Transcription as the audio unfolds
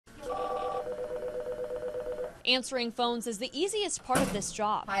Answering phones is the easiest part of this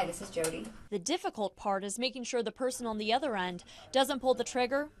job. Hi, this is Jody. The difficult part is making sure the person on the other end doesn't pull the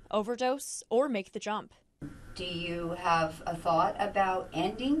trigger, overdose, or make the jump. Do you have a thought about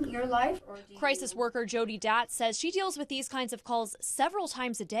ending your life? Crisis worker Jody Datz says she deals with these kinds of calls several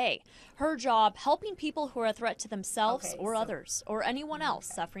times a day. Her job, helping people who are a threat to themselves or others, or anyone else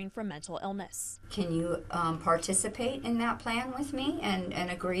suffering from mental illness. Can you participate in that plan with me and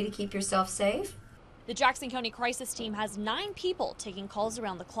agree to keep yourself safe? The Jackson County Crisis Team has 9 people taking calls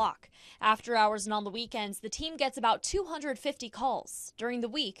around the clock. After hours and on the weekends, the team gets about 250 calls. During the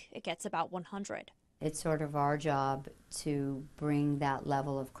week, it gets about 100. It's sort of our job to bring that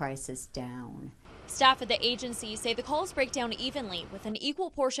level of crisis down. Staff at the agency say the calls break down evenly, with an equal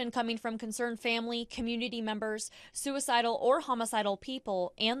portion coming from concerned family, community members, suicidal or homicidal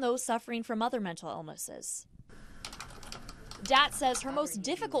people, and those suffering from other mental illnesses. Datz says her most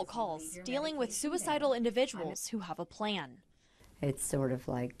difficult calls dealing with suicidal individuals who have a plan. It's sort of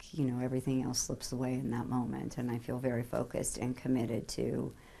like, everything else slips away in that moment, and I feel very focused and committed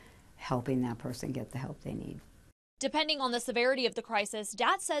to helping that person get the help they need. Depending on the severity of the crisis,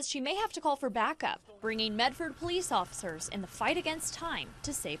 Datz says she may have to call for backup, bringing Medford police officers in the fight against time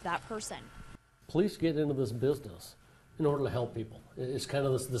to save that person. Police get into this business in order to help people. It's kind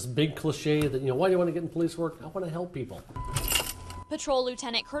of this big cliche that, why do you want to get in police work? I want to help people. Patrol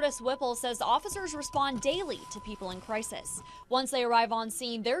Lieutenant Curtis Whipple says officers respond daily to people in crisis. Once they arrive on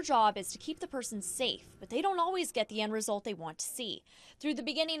scene, their job is to keep the person safe, but they don't always get the end result they want to see. Through the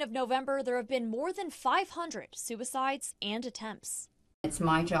beginning of November, there have been more than 500 suicides and attempts. It's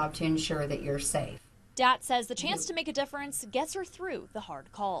my job to ensure that you're safe. Datz says the chance to make a difference gets her through the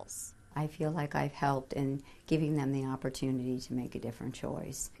hard calls. I feel like I've helped in giving them the opportunity to make a different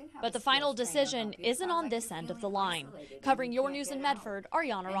choice. But the final decision isn't on this end of the line. Covering your news in Medford,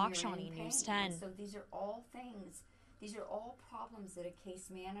 Ariana Rakhshani, News 10. So these are all things, these are all problems that a case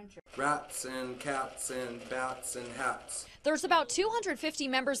manager... Rats and cats and bats and hats. There's about 250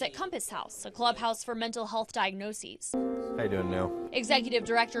 members at Compass House, a clubhouse for mental health diagnoses. How you doing, Neil? Executive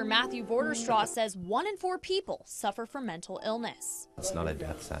Director Matthew Vorderstraw says 1 in 4 people suffer from mental illness. It's not a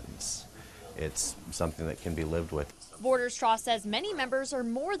death sentence. It's something that can be lived with. Vorderstraw says many members are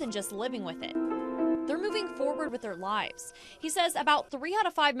more than just living with it. They're moving forward with their lives. He says about 3 out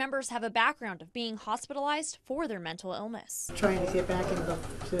of 5 members have a background of being hospitalized for their mental illness. Trying to get back into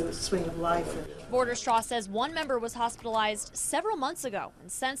the swing of life. Vorderstraw says 1 member was hospitalized several months ago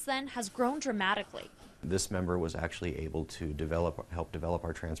and since then has grown dramatically. This member was actually able to help develop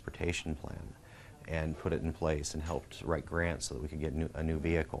our transportation plan and put it in place and helped write grants so that we could get a new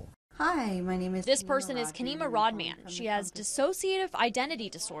vehicle. Hi, my name is... This person is Kanima Rodman. She has dissociative identity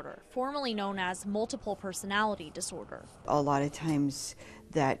disorder, formerly known as multiple personality disorder. A lot of times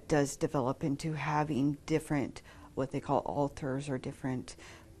that does develop into having different, what they call alters, or different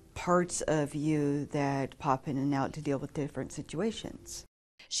parts of you that pop in and out to deal with different situations.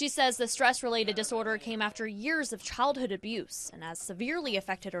 She says the stress-related disorder came after years of childhood abuse and has severely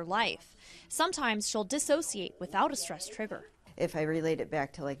affected her life. Sometimes she'll dissociate without a stress trigger. If I relate it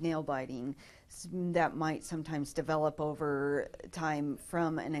back to like nail biting, that might sometimes develop over time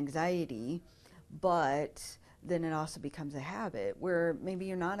from an anxiety, but then it also becomes a habit where maybe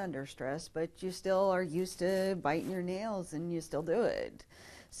you're not under stress, but you still are used to biting your nails and you still do it.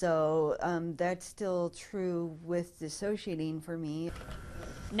 So that's still true with dissociating for me.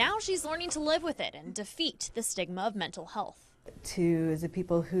 Now she's learning to live with it and defeat the stigma of mental health. To the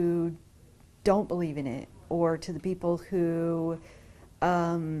people who don't believe in it, or to the people who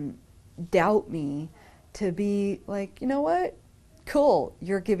doubt me, to be like, you know what? Cool,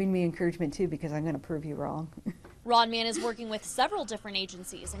 you're giving me encouragement too, because I'm going to prove you wrong. Rodman is working with several different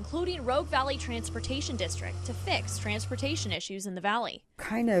agencies, including Rogue Valley Transportation District, to fix transportation issues in the valley.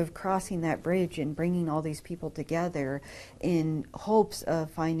 Kind of crossing that bridge and bringing all these people together in hopes of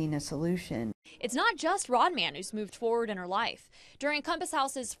finding a solution. It's not just Rodman who's moved forward in her life. During Compass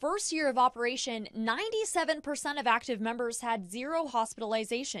House's first year of operation, 97% of active members had 0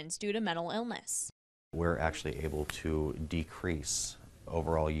 hospitalizations due to mental illness. We're actually able to decrease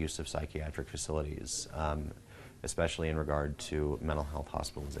overall use of psychiatric facilities, especially in regard to mental health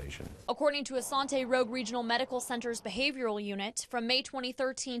hospitalization. According to Asante Rogue Regional Medical Center's behavioral unit, from May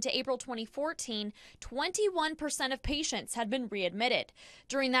 2013 to April 2014, 21% of patients had been readmitted.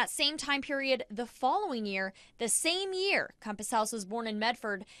 During that same time period, the following year, the same year Compass House was born in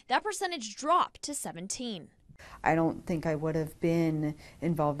Medford, that percentage dropped to 17%. I don't think I would have been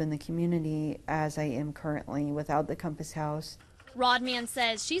involved in the community as I am currently without the Compass House. Rodman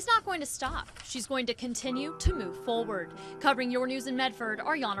says she's not going to stop. She's going to continue to move forward. Covering your news in Medford,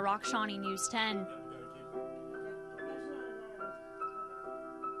 Ariana Rakhshani, News 10.